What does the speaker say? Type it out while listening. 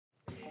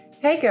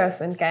Hey girls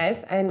and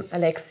guys, I'm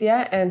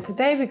Alexia and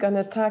today we're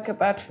gonna talk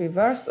about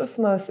reverse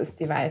osmosis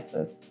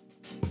devices.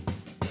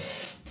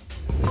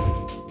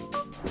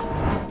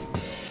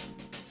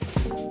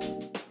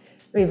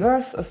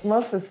 Reverse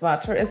osmosis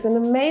water is an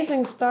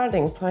amazing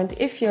starting point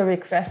if you're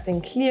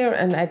requesting clear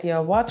and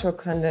ideal water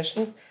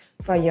conditions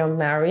for your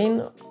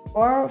marine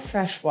or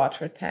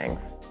freshwater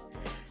tanks.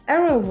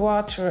 Arrow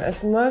water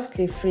is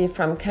mostly free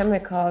from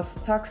chemicals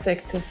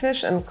toxic to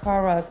fish and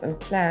corals and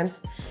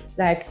plants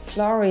like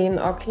chlorine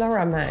or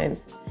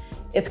chloramines.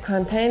 It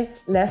contains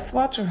less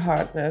water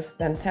hardness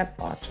than tap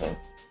water.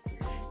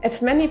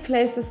 At many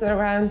places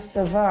around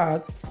the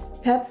world,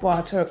 tap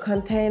water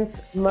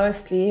contains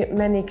mostly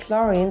many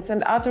chlorines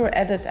and other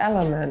added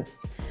elements,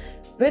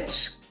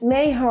 which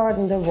may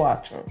harden the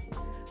water.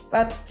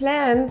 But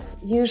plants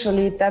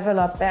usually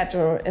develop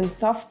better in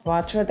soft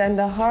water than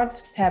the hard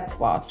tap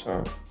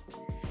water.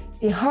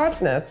 The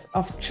hardness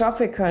of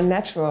tropical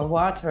natural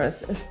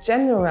waters is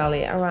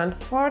generally around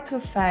 4 to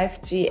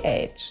 5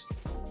 GH.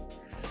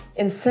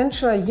 In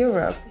Central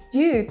Europe,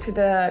 due to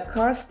the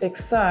karstic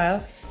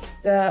soil,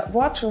 the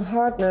water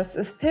hardness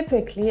is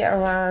typically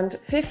around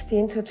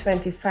 15 to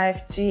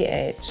 25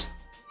 GH.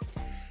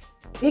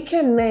 We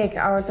can make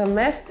our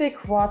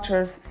domestic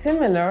waters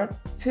similar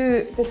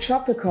to the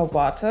tropical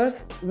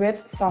waters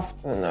with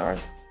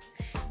softeners.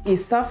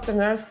 These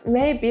softeners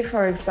may be,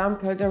 for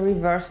example, the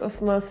reverse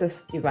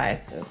osmosis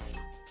devices.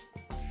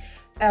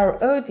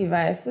 RO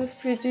devices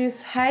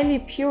produce highly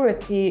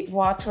purity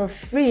water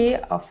free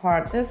of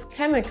hardness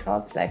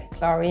chemicals like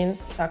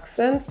chlorines,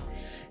 toxins,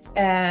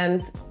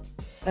 and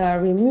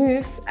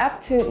removes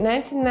up to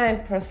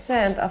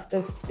 99% of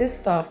the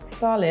dissolved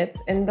solids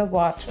in the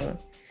water.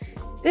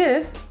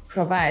 This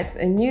provides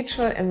a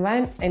neutral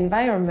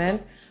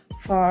environment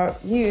for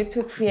you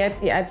to create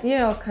the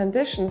ideal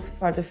conditions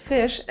for the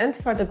fish and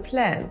for the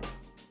plants.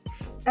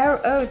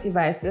 RO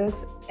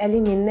devices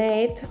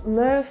eliminate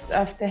most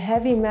of the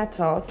heavy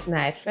metals,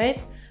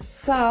 nitrates,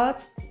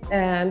 salts,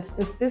 and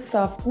the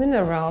dissolved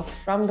minerals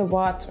from the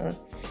water.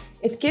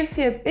 It gives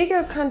you a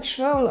bigger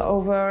control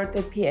over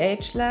the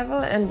pH level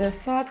and the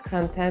salt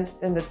content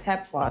than the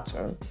tap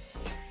water.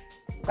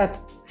 But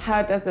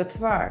how does it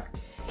work?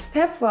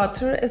 Tap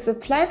water is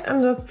applied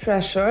under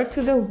pressure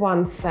to the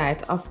one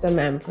side of the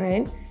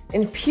membrane,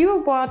 and pure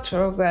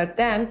water will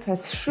then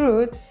pass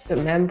through the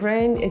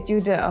membrane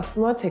due to the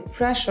osmotic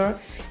pressure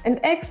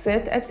and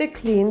exit at the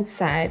clean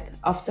side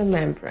of the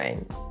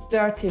membrane.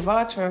 Dirty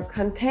water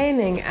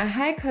containing a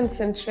high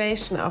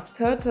concentration of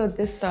total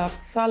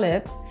dissolved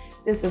solids,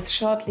 this is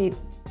shortly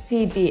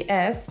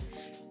TDS,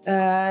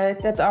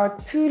 that are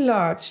too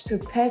large to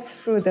pass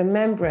through the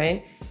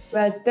membrane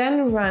will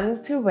then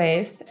run to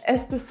waste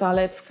as the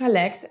solids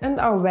collect and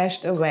are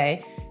washed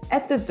away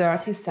at the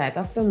dirty side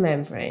of the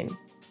membrane.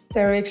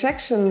 The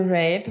rejection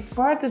rate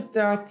for the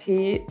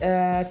dirty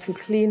to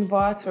clean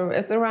water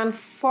is around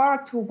 4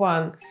 to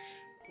 1.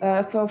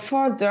 So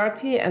 4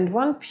 dirty and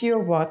 1 pure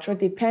water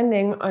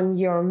depending on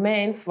your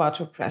mains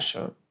water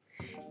pressure.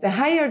 The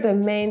higher the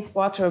mains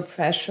water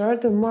pressure,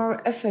 the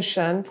more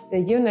efficient the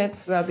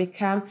units will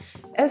become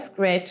as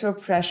greater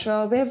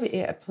pressure will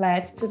be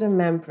applied to the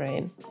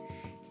membrane.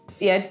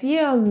 The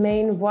ideal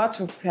main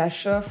water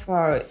pressure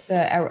for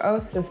the RO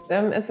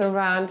system is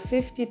around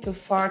 50 to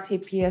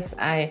 40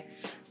 psi.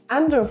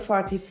 Under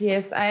 40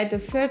 psi, the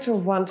filter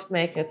won't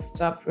make it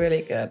stop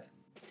really good.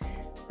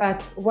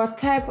 But what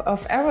type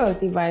of RO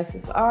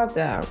devices are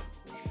there?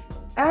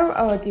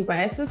 RO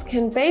devices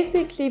can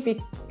basically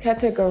be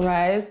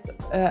categorized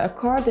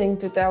according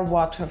to their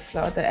water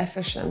flow, the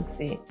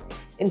efficiency.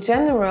 In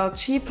general,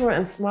 cheaper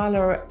and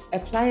smaller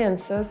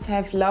appliances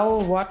have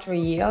lower water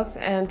yields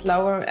and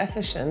lower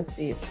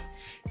efficiencies.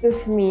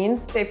 This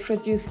means they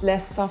produce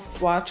less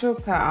soft water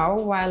per hour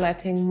while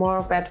letting more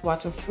wet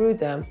water through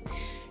them.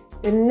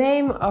 The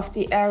name of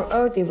the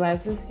RO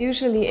devices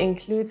usually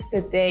includes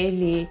the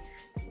daily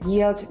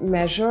yield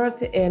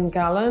measured in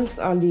gallons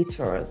or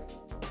liters.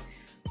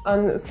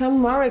 On some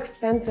more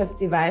expensive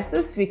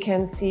devices, we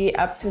can see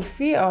up to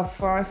 3 or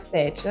 4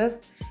 stages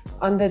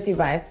on the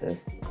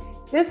devices.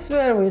 This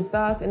will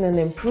result in an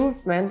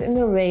improvement in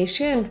the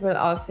ratio and will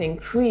also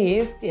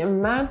increase the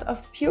amount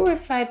of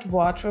purified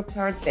water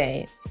per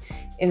day.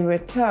 In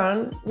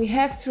return, we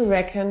have to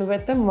reckon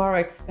with the more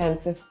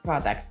expensive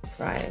product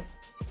price.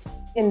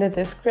 In the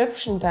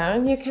description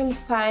down, you can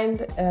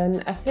find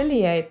an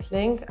affiliate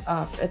link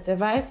of a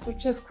device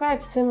which is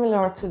quite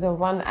similar to the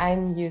one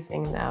I'm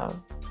using now.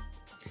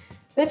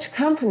 Which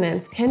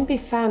components can be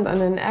found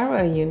on an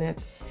RO unit?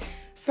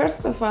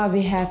 First of all,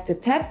 we have the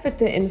tap with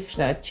the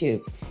inflow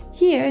tube.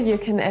 Here you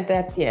can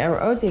adapt the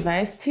RO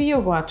device to your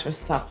water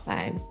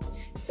supply.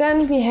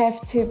 Then we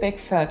have 2 big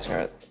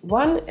filters.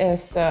 One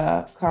is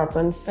the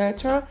carbon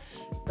filter,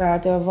 where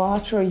the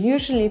water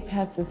usually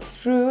passes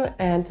through,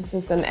 and this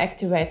is an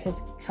activated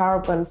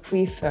carbon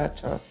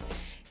pre-filter.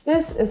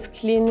 This is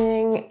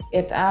cleaning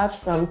it out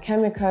from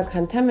chemical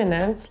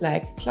contaminants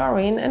like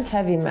chlorine and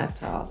heavy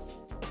metals.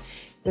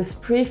 This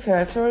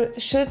pre-filter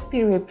should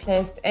be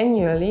replaced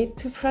annually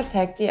to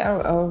protect the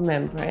RO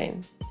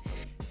membrane.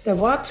 The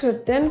water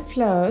then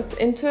flows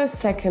into a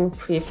second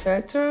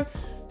pre-filter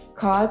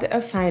called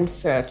a fine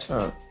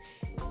filter.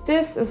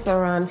 This is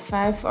around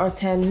 5 or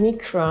 10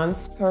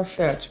 microns per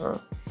filter.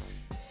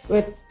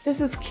 This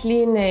is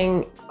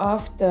cleaning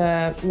off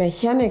the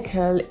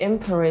mechanical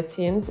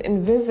impurities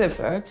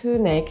invisible to the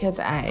naked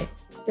eye.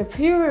 The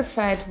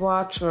purified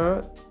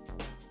water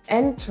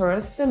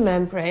enters the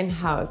membrane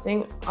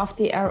housing of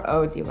the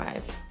RO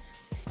device.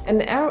 An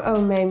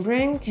RO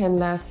membrane can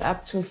last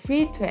up to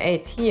 3 to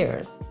 8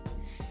 years.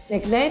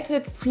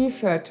 Neglected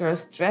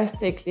pre-filters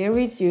drastically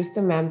reduce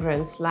the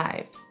membrane's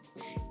life.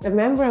 The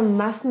membrane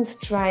mustn't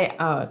dry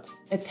out.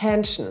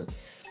 Attention!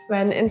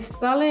 When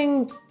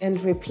installing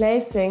and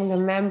replacing the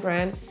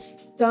membrane,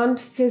 don't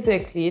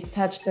physically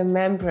touch the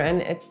membrane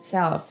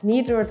itself,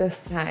 neither the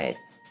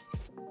sides.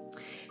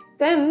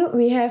 Then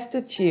we have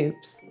the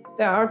tubes.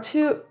 There are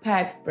 2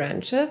 pipe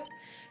branches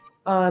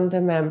on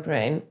the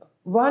membrane.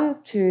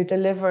 One to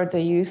deliver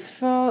the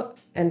useful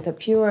and the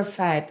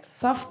purified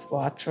soft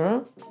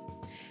water,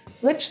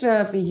 which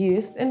will be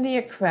used in the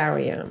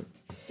aquarium.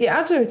 The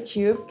other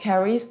tube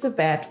carries the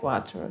bad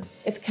water.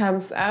 It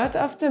comes out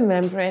of the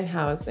membrane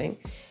housing.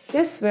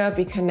 This will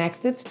be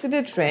connected to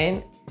the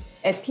drain.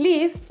 At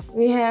least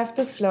we have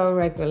the flow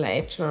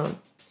regulator.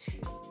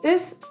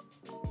 This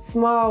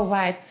small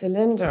white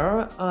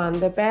cylinder on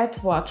the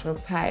bad water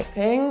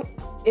piping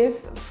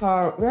is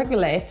for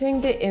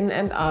regulating the in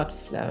and out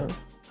flow.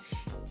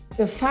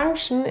 The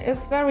function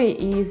is very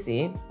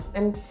easy,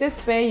 and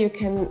this way you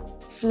can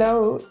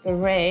flow the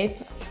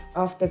rate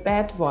of the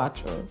bad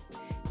water.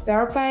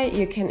 Thereby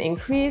you can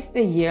increase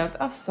the yield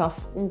of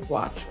softened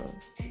water.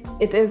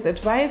 It is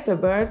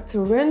advisable to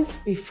rinse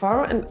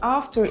before and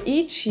after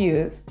each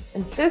use,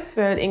 and this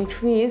will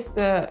increase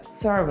the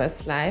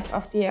service life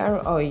of the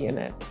RO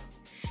unit.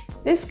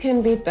 This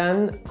can be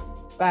done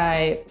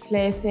by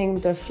placing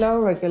the flow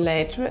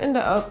regulator in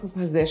the open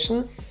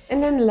position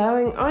and then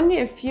allowing only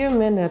a few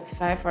minutes,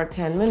 5 or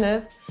 10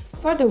 minutes,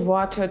 for the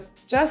water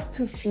just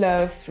to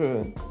flow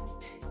through.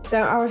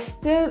 There are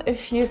still a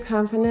few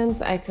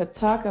components I could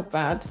talk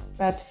about,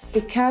 but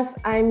because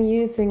I'm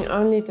using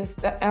only this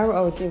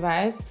RO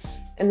device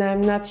and I'm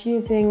not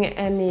using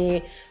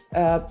any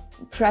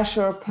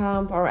pressure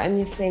pump or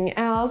anything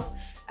else,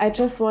 I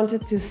just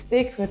wanted to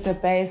stick with the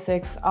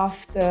basics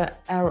of the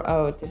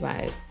RO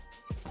device.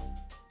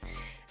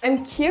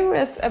 I'm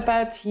curious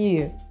about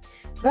you.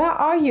 Where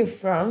are you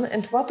from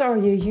and what are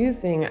you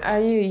using?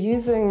 Are you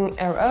using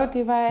RO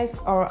device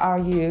or are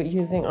you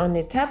using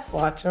only tap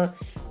water?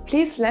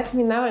 Please let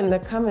me know in the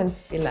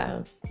comments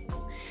below.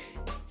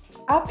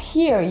 Up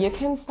here you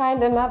can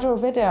find another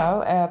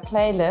video, a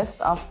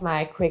playlist of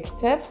my quick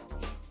tips,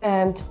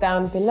 and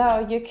down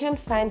below you can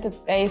find the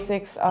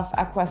basics of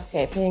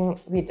aquascaping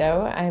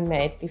video I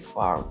made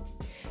before.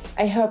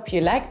 I hope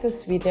you liked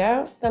this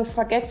video. Don't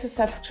forget to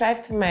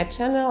subscribe to my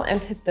channel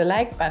and hit the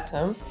like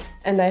button,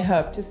 and I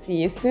hope to see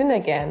you soon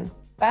again.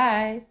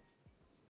 Bye!